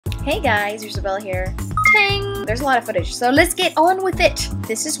Hey guys, Isabella here. Tang! There's a lot of footage, so let's get on with it.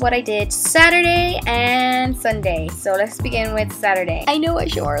 This is what I did Saturday and Sunday. So let's begin with Saturday. I know I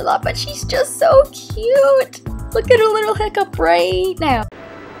show her a lot, but she's just so cute. Look at her little hiccup right now.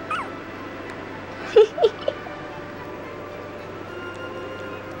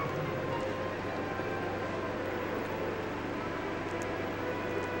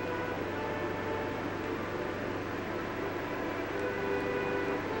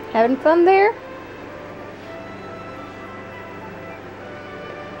 Having fun there?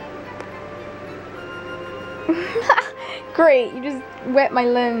 Great, you just wet my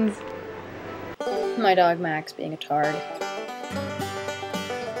lens. My dog Max being a tard.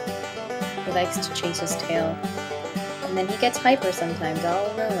 He likes to chase his tail. And then he gets hyper sometimes, all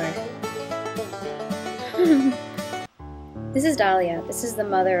over nowhere. This is Dahlia. This is the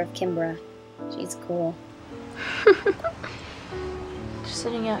mother of Kimbra. She's cool. Just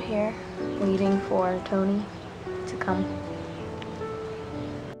sitting out here, waiting for Tony to come.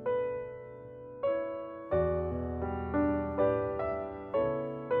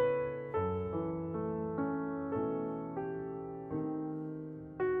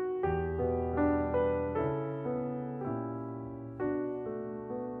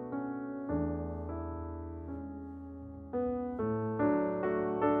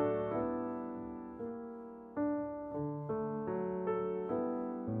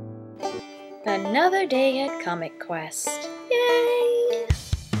 Another day at Comic Quest. Yay!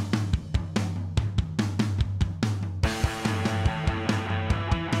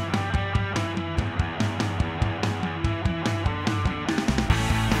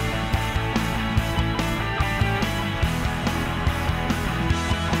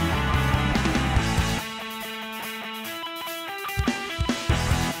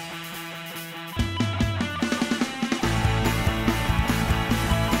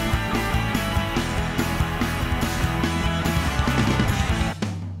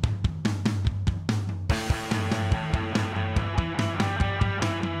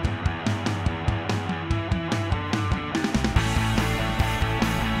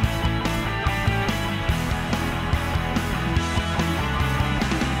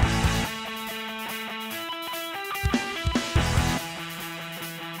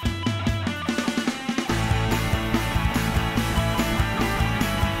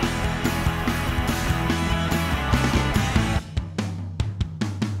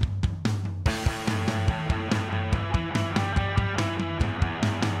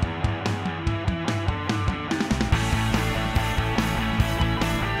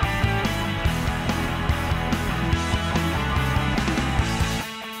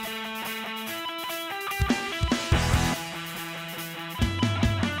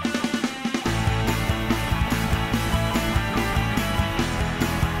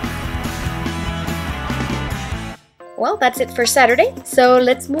 Well, that's it for Saturday, so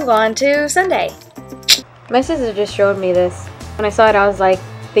let's move on to Sunday. My sister just showed me this. When I saw it, I was like,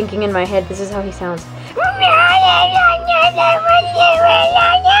 thinking in my head, this is how he sounds.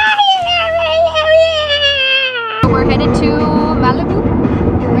 We're headed to Malibu,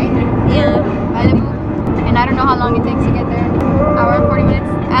 right? Yeah, Malibu. And I don't know how long it takes to get there. Hour and 40 minutes.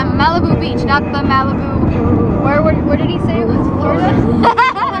 Malibu Beach, not the Malibu. Where did he say it was? Florida?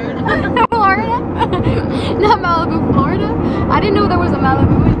 Florida? Not Malibu, Florida? I didn't know there was a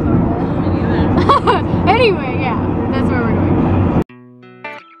Malibu in Florida. Anyway, yeah, that's where we're going.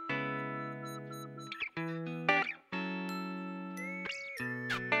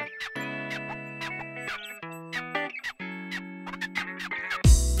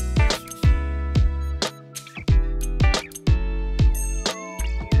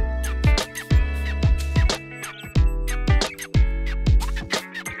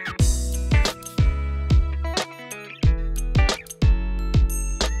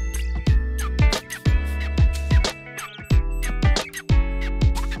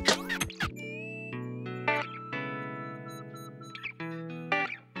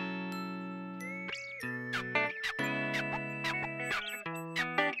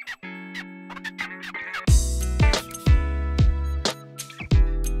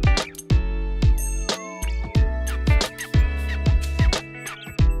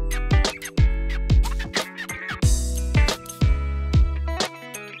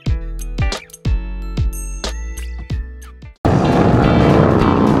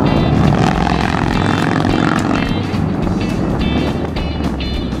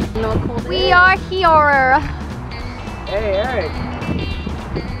 We are here. Hey, Eric.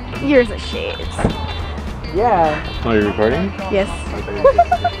 Here's the shades. Yeah. Oh, you're recording? Yes.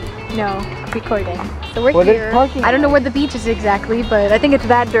 No, recording. So we're What is here. parking I don't know where the beach is exactly, but I think it's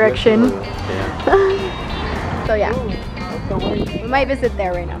that direction. So yeah, we might visit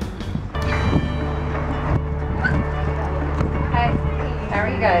there right now. Hi, how are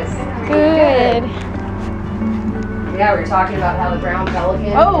you guys? Good. Yeah, we were talking about how the brown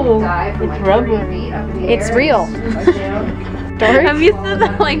pelican dive from like 30 feet up in the It's air. real. Have you seen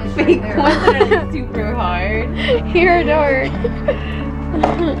the like fake ones that are like, super hard? You're dark.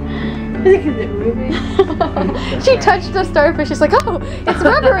 Is it moving? She touched the starfish. She's like, oh, it's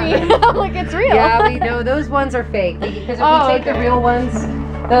rubbery. I'm like, it's real. Yeah, we know those ones are fake because if we take the real ones,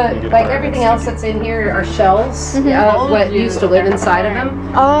 like everything else that's in here are shells of what used to live inside of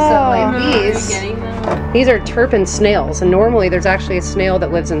them. Oh. So like these are turpin snails, and normally there's actually a snail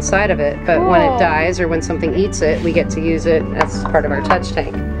that lives inside of it, but when it dies or when something eats it, we get to use it as part of our touch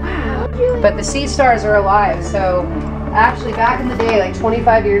tank. But the sea stars are alive, so actually back in the day, like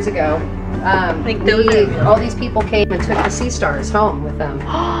 25 years ago, all these people came and took the sea stars home with them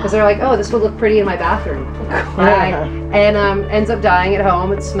because they're like, oh, this would look pretty in my bathroom. And ends up dying at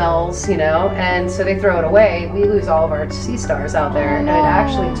home. It smells, you know, and so they throw it away. We lose all of our sea stars out there, and it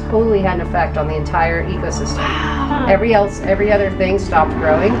actually totally had an effect on the entire ecosystem. Every other thing stopped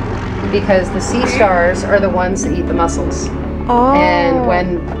growing because the sea stars are the ones that eat the mussels. And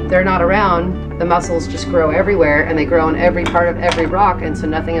when they're not around, the mussels just grow everywhere, and they grow on every part of every rock, and so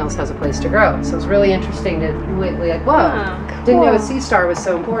nothing else has a place to grow. So it's really interesting to be like, whoa, didn't know a sea star was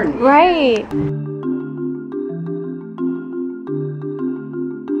so important. Right.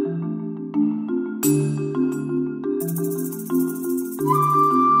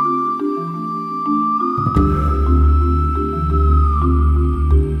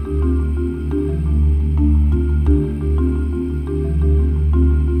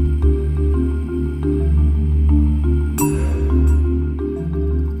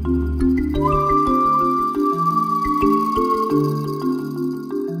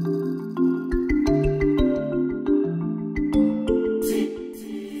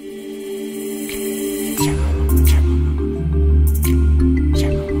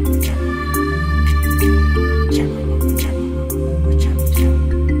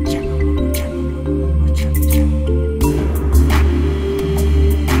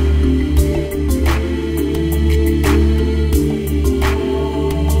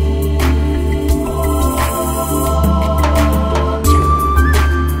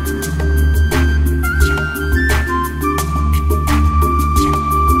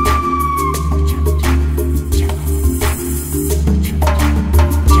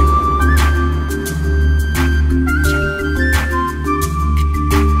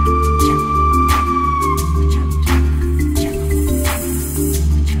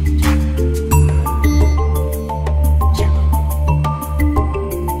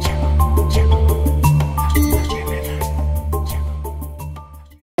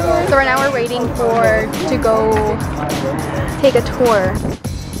 So right now we're waiting to go take a tour.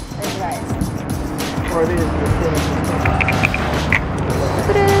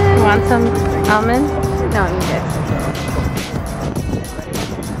 You want some almond? No, I'm good.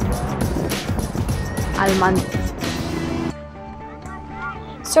 Almond.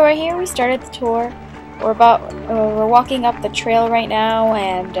 So right here we started the tour. We're walking up the trail right now,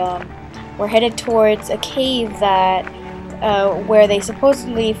 and we're headed towards a cave that where they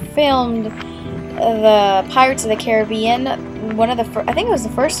supposedly filmed the Pirates of the Caribbean. I think it was the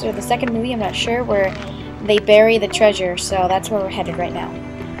first or the second movie, I'm not sure, where they bury the treasure. So that's where we're headed right now.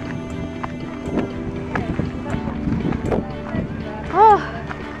 Oh.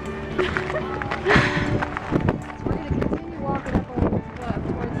 We're going to continue walking up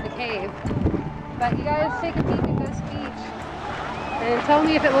towards the cave. But you guys take a peek at this beach and tell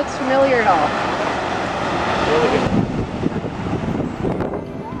me if it looks familiar at all.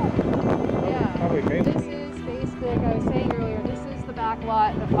 This is basically, like I was saying earlier, this is the back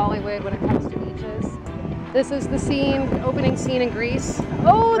lot of Hollywood when it comes to beaches. This is the opening scene in Greece.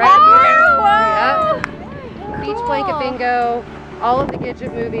 Oh, right here. wow! Yep. Beach Blanket Bingo, all of the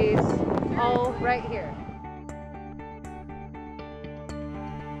Gidget movies, all right here.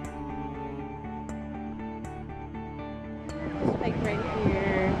 Like right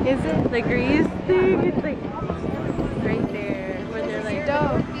here. Is it? The Grease thing? It's like right there. Where they're like,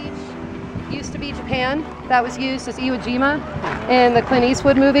 Dope Beach used to be Japan. That was used as Iwo Jima in the Clint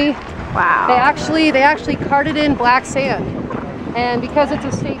Eastwood movie. Wow. They actually carted in black sand. And because it's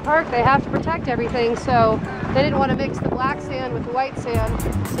a state park, they have to protect everything, so they didn't want to mix the black sand with the white sand,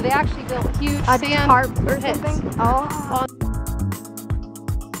 so they actually built huge sand tarp or pits something? Oh. on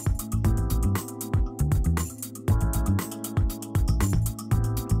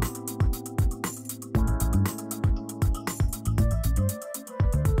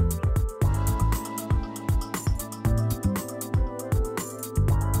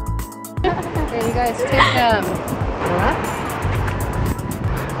Okay, you guys take them.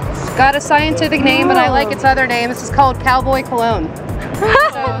 It's got a scientific name, but I like its other name. This is called cowboy cologne.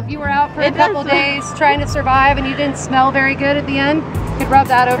 So if you were out for a couple days trying to survive and you didn't smell very good at the end, you could rub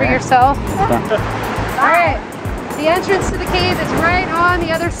that over yourself. Alright, the entrance to the cave is right on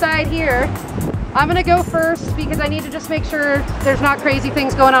the other side here. I'm gonna go first because I need to just make sure there's not crazy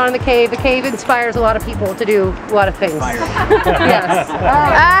things going on in the cave. The cave inspires a lot of people to do a lot of things. Yes.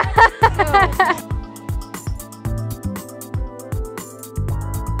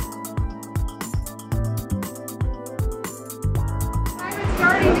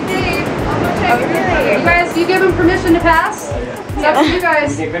 Starting the cave. I'll go check it out. You guys, you give them permission to pass? It's up to you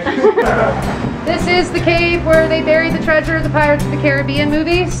guys. This is the cave where they buried the treasure of the Pirates of the Caribbean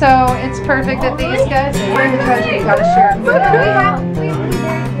movie, so it's perfect that these guys find the treasure. You gotta share it.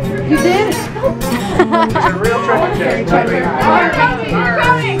 You did? It's a real treasure chest.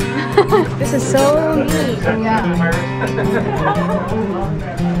 This is so neat. Yeah.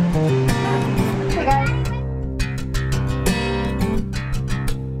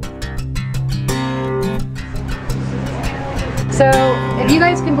 So, if you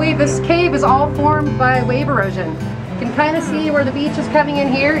guys can believe, this cave is all formed by wave erosion. You can kind of see where the beach is coming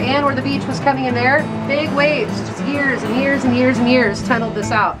in here and where the beach was coming in there. Big waves, just years and years and years and years tunneled this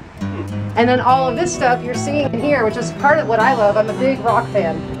out. And then all of this stuff you're seeing in here, which is part of what I love. I'm a big rock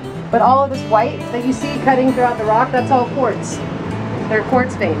fan. But all of this white that you see cutting throughout the rock, that's all quartz. They're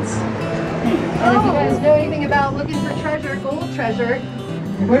quartz veins. And if you guys know anything about looking for treasure, gold treasure,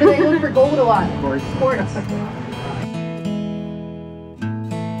 where do they look for gold a lot? Quartz.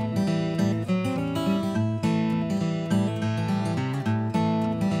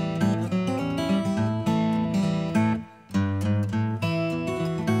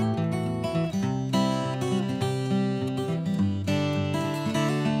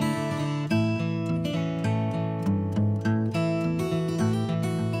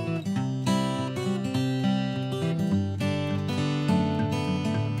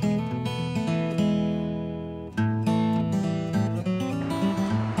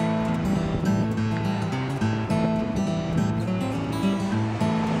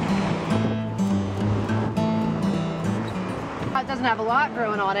 It doesn't have a lot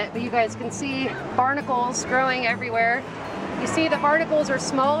growing on it, but you guys can see barnacles growing everywhere. You see the barnacles are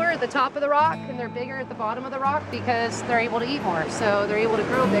smaller at the top of the rock and they're bigger at the bottom of the rock because they're able to eat more, so they're able to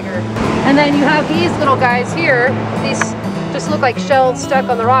grow bigger. And then you have these little guys here. These just look like shells stuck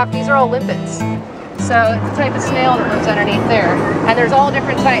on the rock. These are all limpets. So it's a type of snail that lives underneath there. And there's all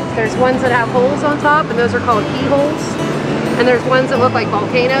different types. There's ones that have holes on top, and those are called keyholes. And there's ones that look like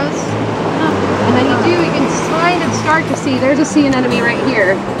volcanoes. And then you can kind of start to see, there's a sea anemone right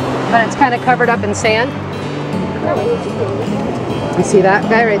here, but it's kind of covered up in sand. You see that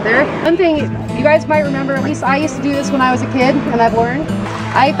guy right there? One thing you guys might remember, at least I used to do this when I was a kid, and I've learned.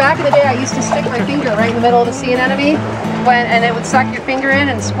 Back in the day, I used to stick my finger right in the middle of the sea anemone, and it would suck your finger in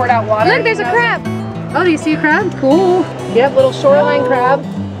and squirt out water. Look, there's a crab. Oh, do you see a crab? Cool. Yep, little shoreline crab.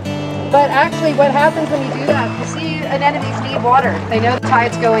 But actually what happens when you do that, you see anemones need water. They know the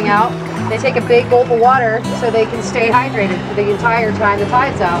tide's going out. They take a big gulp of water so they can stay hydrated for the entire time the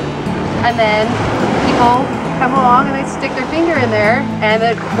tide's out. And then people come along and they stick their finger in there and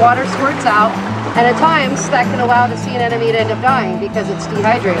the water squirts out. And at times that can allow the sea anemone to end up dying because it's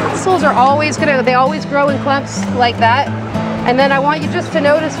dehydrated. Mussels are always they always grow in clumps like that. And then I want you just to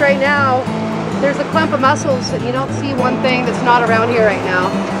notice right now, there's a clump of mussels and you don't see one thing that's not around here right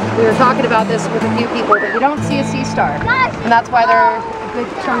now. We were talking about this with a few people, but you don't see a sea star. And that's why they're a big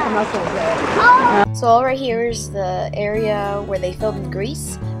chunk of mussels there. So all right here is the area where they filmed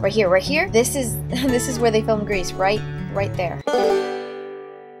Grease. Right here. This is where they filmed Grease, right there.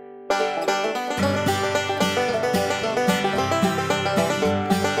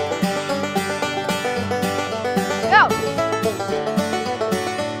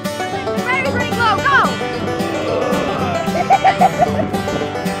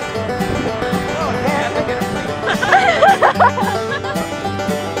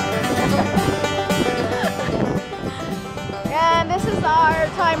 And this is our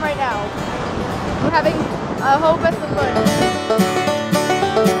time right now. We're having a whole best of fun.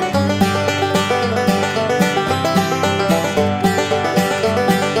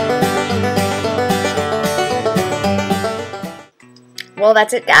 Well,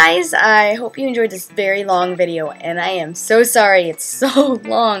 that's it, guys. I hope you enjoyed this very long video, and I am so sorry it's so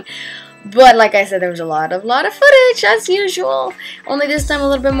long. But like I said, there was a lot of footage as usual. Only this time a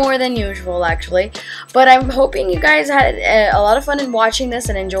little bit more than usual, actually. But I'm hoping you guys had a lot of fun in watching this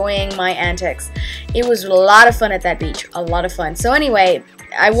and enjoying my antics. It was a lot of fun at that beach. A lot of fun. So anyway,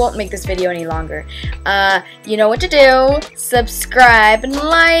 I won't make this video any longer. You know what to do. Subscribe and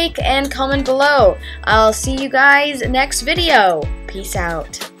like and comment below. I'll see you guys next video. Peace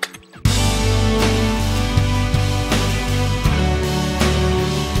out.